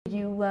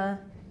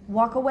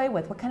walk away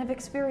with? What kind of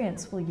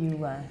experience will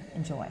you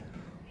enjoy?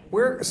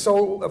 We're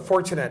so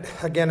fortunate,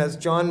 again, as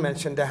John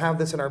mentioned, to have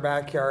this in our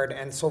backyard,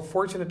 and so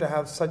fortunate to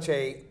have such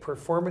a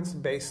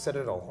performance-based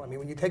citadel. I mean,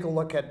 when you take a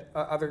look at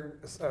other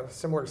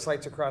similar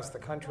sites across the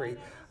country,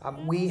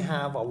 we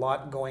have a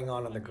lot going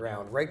on the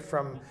ground, right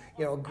from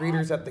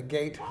greeters at the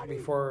gate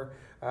before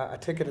a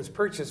ticket is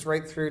purchased,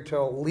 right through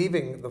to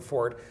leaving the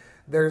fort.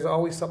 There's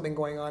always something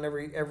going on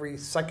every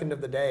second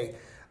of the day.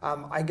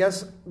 I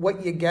guess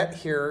what you get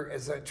here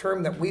is a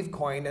term that we've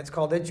coined. It's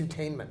called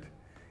edutainment.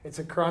 It's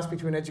a cross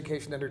between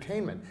education and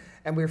entertainment.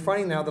 And we're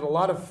finding now that a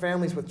lot of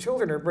families with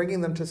children are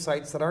bringing them to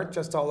sites that aren't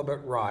just all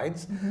about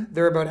rides. Mm-hmm.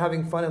 They're about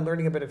having fun and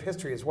learning a bit of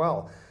history as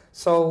well.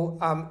 So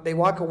they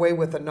walk away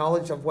with a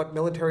knowledge of what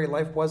military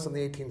life was in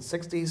the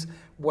 1860s,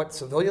 what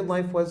civilian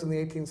life was in the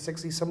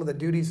 1860s, some of the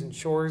duties and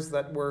chores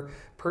that were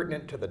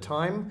pertinent to the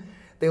time.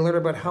 They learn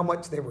about how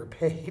much they were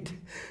paid,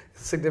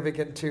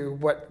 significant to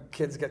what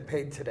kids get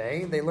paid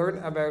today. They learn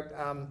about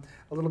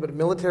a little bit of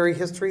military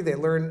history. They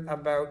learn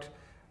about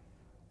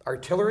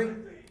artillery,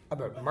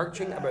 about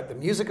marching, about the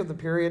music of the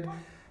period,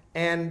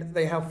 and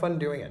they have fun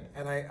doing it.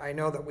 And I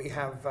know that we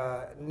have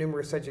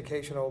numerous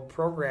educational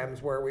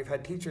programs where we've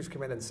had teachers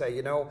come in and say,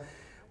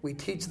 we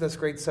teach this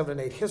grade 7 and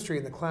 8 history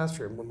in the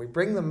classroom. When we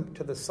bring them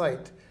to the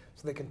site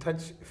so they can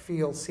touch,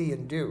 feel, see,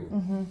 and do,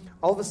 mm-hmm.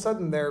 all of a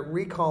sudden their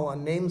recall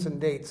on names and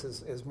dates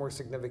is more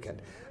significant.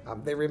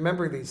 They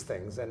remember these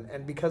things,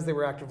 and because they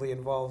were actively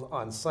involved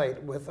on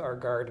site with our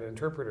guard and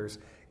interpreters,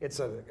 it's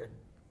a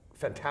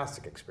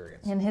fantastic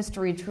experience. And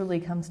history truly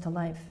comes to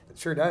life. It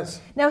sure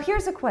does. Now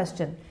here's a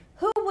question.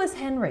 Who was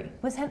Henry?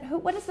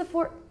 What is the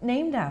fort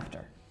named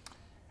after?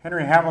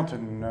 Henry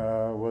Hamilton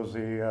was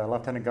the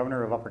Lieutenant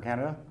Governor of Upper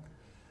Canada,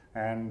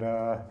 and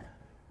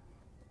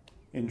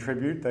in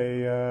tribute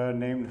they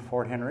named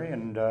Fort Henry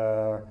and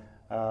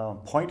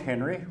Point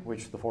Henry,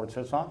 which the fort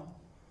sits on.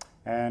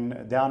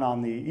 And down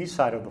on the east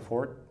side of the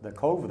fort, the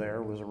cove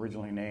there was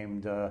originally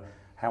named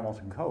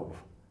Hamilton Cove.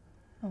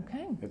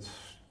 Okay. It's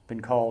been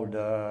called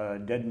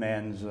Dead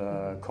Man's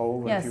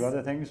Cove and yes. a few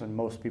other things, and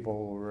most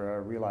people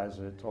realize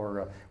it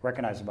or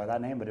recognize it by that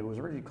name, but it was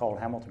originally called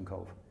Hamilton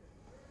Cove.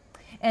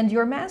 And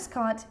your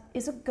mascot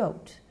is a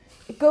goat.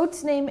 The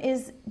goat's name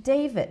is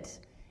David.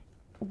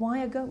 Why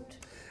a goat?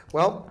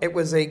 Well, it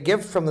was a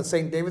gift from the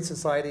St. David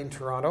Society in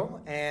Toronto,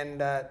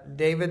 and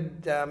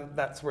David,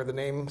 that's where the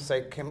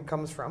namesake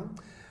comes from.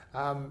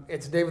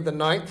 It's David the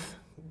 9th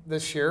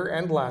this year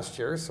and last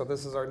year, so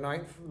this is our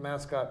 9th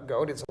mascot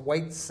goat. It's a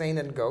white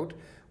Saanen goat,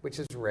 which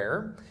is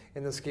rare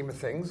in the scheme of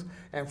things.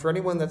 And for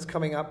anyone that's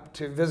coming up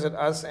to visit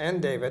us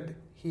and David,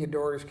 he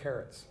adores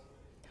carrots.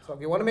 So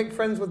if you want to make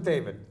friends with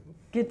David,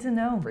 good to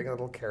know. Bring a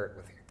little carrot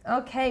with you.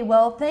 Okay,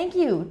 well, thank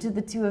you to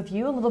the two of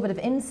you. A little bit of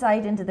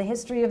insight into the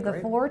history of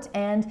the fort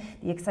and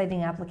the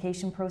exciting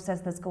application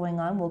process that's going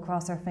on. We'll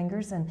cross our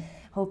fingers and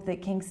hope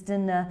that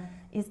Kingston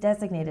is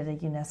designated a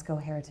UNESCO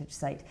Heritage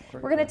Site.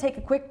 Great. We're going to take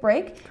a quick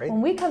break. Great.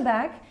 When we come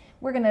back,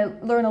 we're going to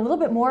learn a little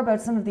bit more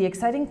about some of the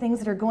exciting things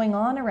that are going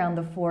on around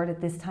the fort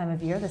at this time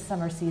of year, the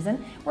summer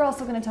season. We're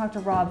also going to talk to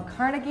Rob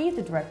Carnegie,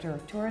 the Director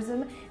of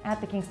Tourism at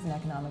the Kingston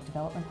Economic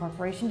Development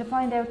Corporation, to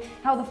find out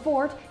how the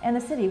fort and the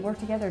city work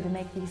together to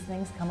make these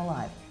things come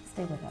alive.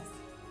 Stay with us.